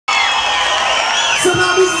So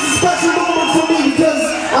now this is a special moment for me because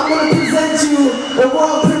I'm going to present you the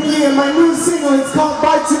world premiere of my new single. It's called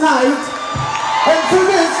By Tonight. And for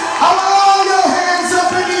this, I want all your hands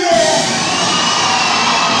up in the air.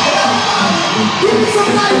 Give me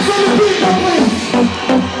some lights on the people, please.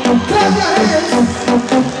 Clap your hands.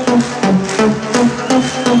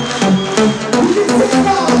 You can sing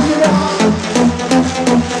along, you know.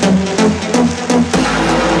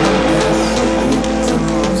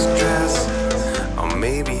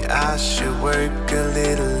 I should work a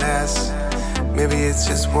little less. Maybe it's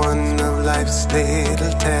just one of life's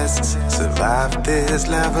little tests. Survive this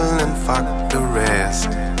level and fuck the rest.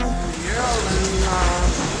 Here,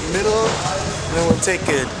 in middle, and then we'll take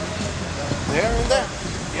it there and there.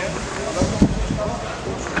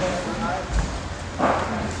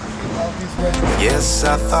 Yes,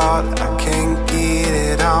 I thought I can't get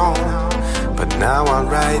it on, but now I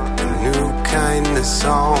write a new kind of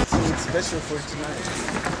song. It's special for tonight.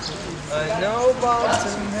 I know about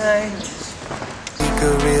tonight. We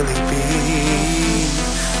could really be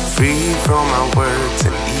free from our words,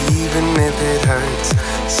 and even if it hurts,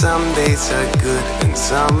 some days are good and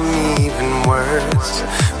some even worse.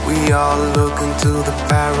 We all look into the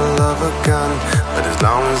barrel of a gun, but as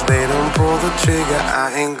long as they don't pull the trigger,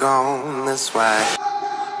 I ain't gone. That's why.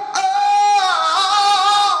 Oh,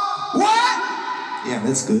 what? Yeah,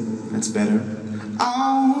 that's good. That's better.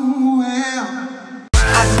 Oh, well.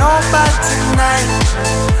 I know by tonight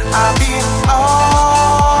I'll be alright,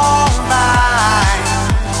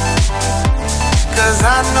 'cause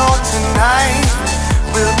I know tonight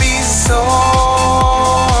will be so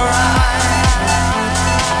right.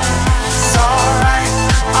 It's alright,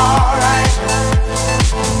 alright.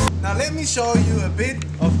 Now let me show you a bit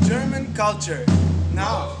of German culture.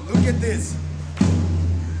 Now look at this.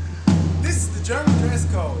 This is the German dress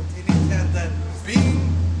code. You need to have that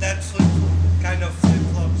kind of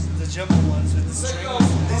flip-flops, the jumper ones with the strings.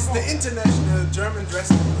 This is the international German dress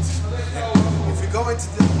code. If we go into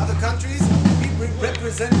the other countries, we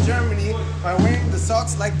represent Germany by wearing the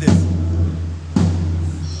socks like this.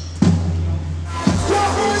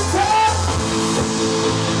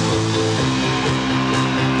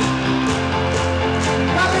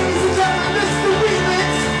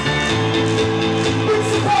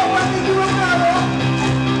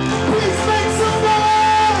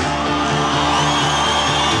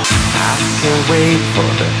 Can't wait for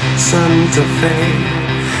the sun to fade.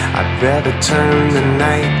 I'd rather turn the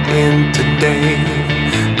night into day.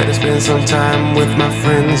 Better spend some time with my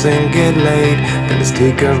friends and get laid than to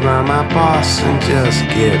stick around my boss and just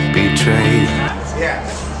get betrayed. Yeah.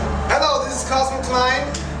 Hello, this is Cosmo Klein.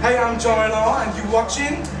 Hey, I'm Joel, and you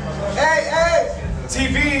watching? Hey, hey!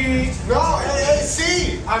 TV! No,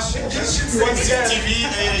 AAC! You should say TV,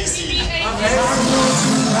 AAC.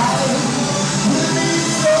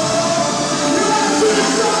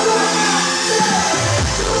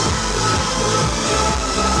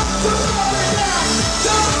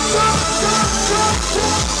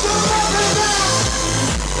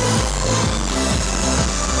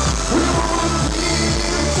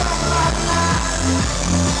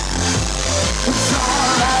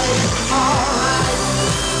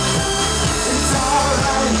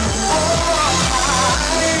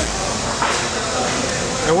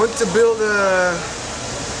 I want to build a...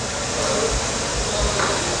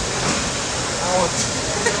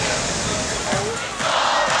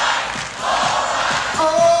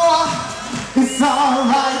 Oh, it's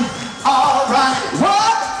alright, alright.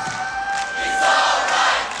 What? It's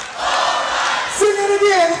alright, alright. Sing it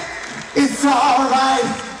again. It's alright.